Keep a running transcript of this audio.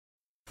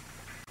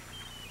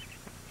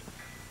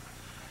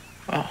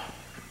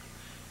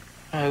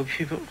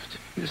People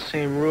in the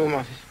same room.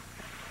 I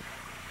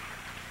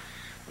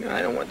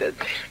don't want that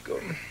to go.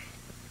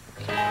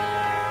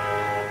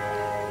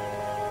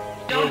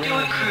 Don't do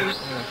it, Cruz.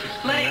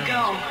 Let it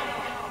go.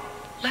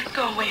 Let's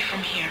go away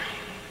from here.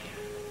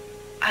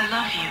 I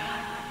love you.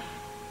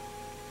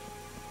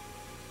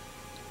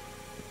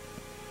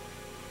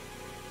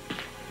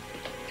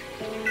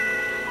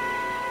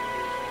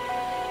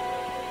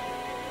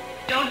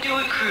 Don't do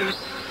it, Cruz.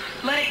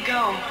 Let it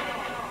go.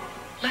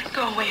 Let's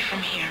go away from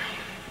here.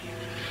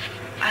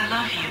 I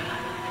love you.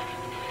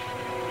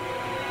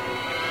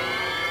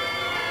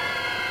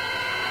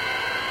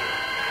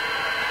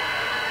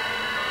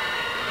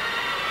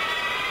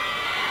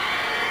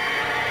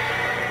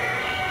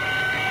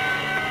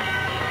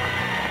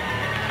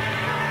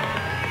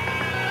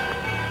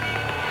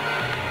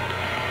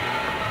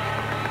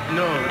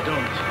 No,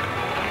 don't.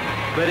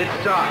 Let it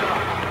stop.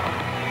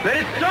 Let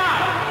it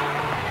stop!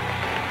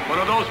 One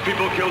of those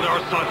people killed our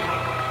son.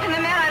 And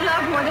the man I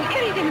love more than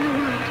anything in the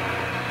world.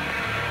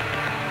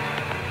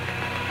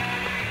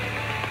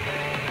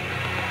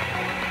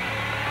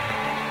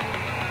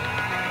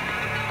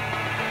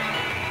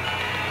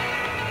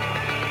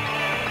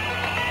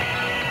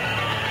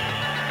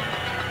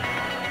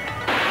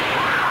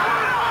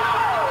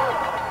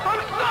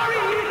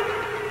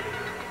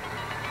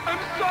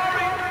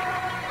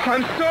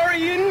 I'm sorry,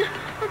 Eden.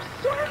 I'm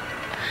sorry.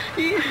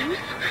 Eden.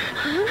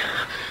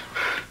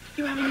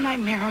 You're having a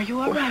nightmare. Are you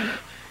all right?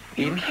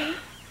 Eden? Okay?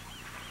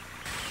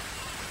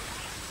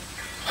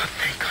 Oh,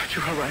 thank God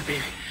you're all right,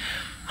 baby.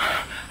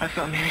 I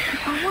thought maybe... You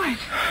saw what?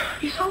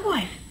 You saw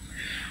what?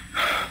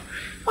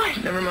 What?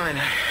 Never mind.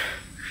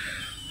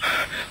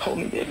 Hold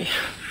me, baby.